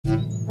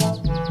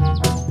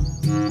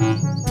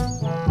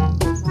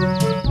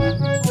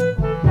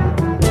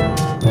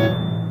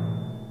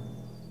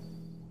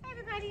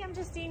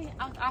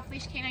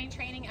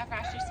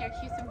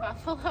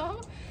Buffalo.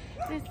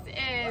 This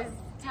is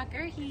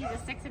Tucker. He's a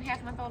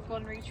 6.5-month-old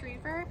golden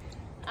retriever.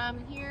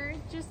 Here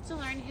just to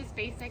learn his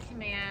basic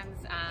commands.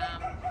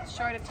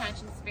 Short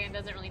attention span,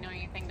 doesn't really know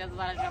anything, does a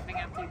lot of jumping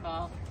on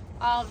people,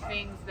 all the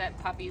things that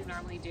puppies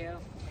normally do.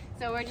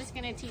 So we're just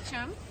going to teach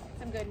him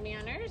some good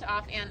manners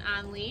off and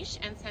on leash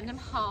and send him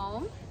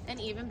home an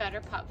even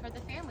better pup for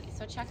the family.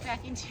 So check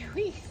back in 2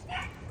 weeks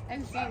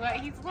and see what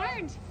he's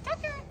learned.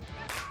 Tucker!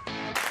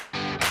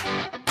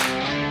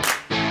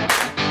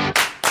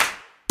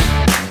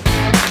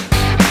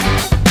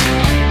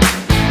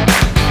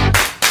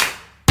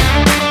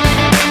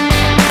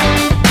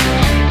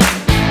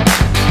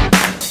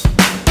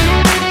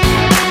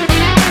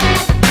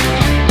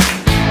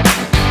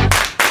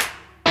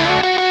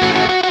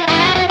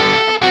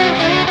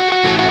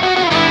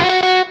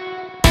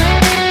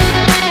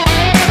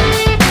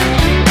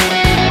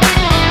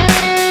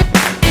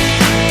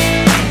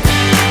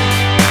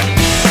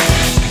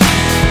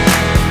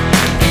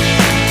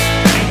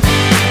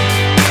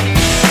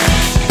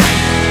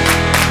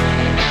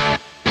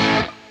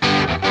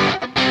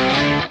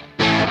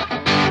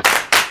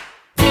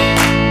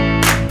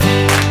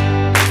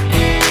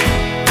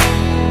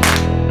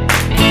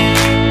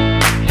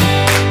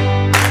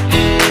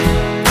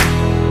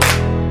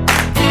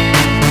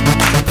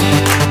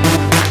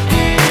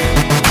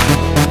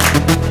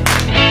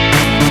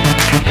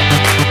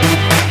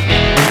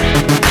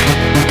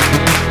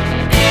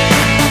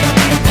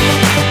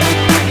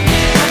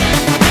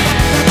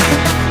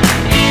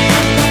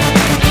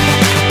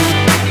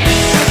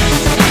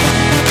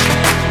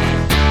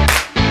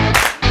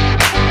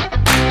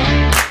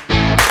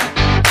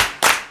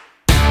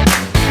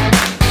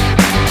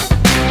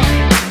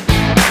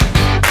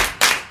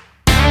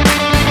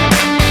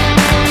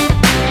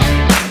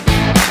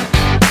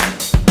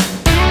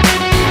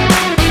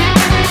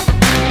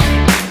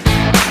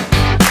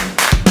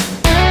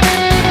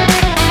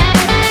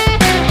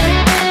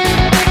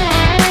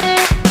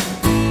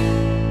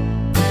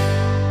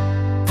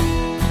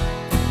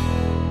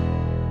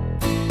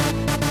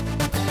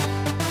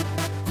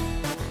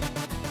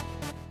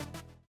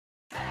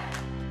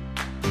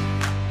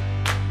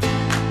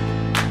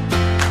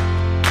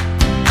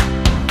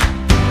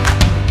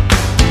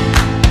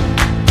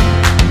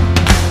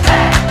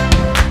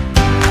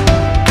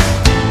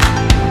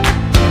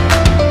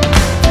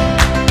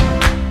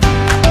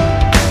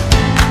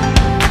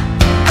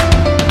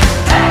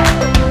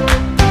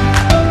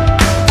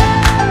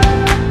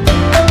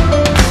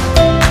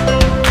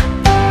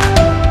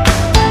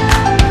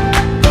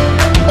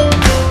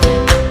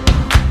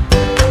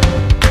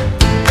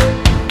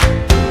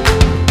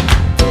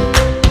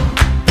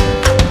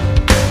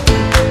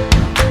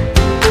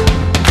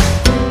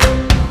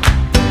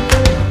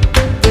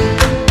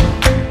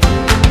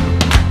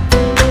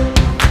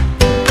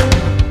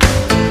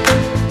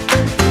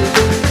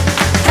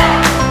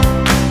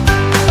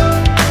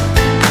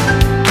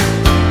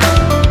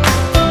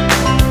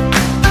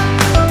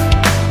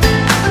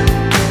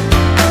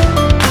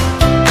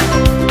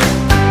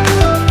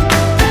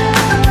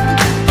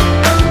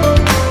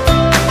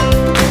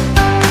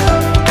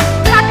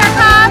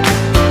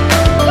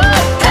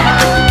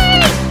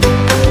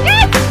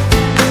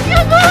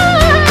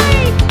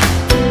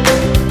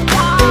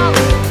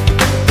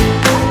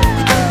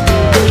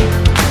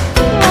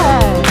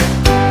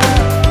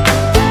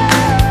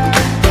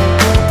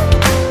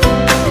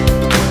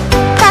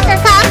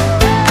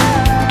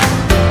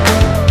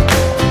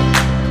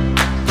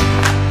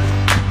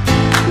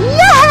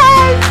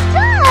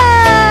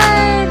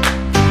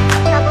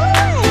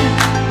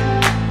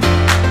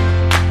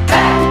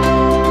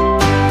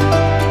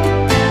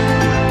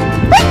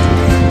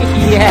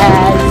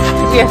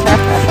 Yes.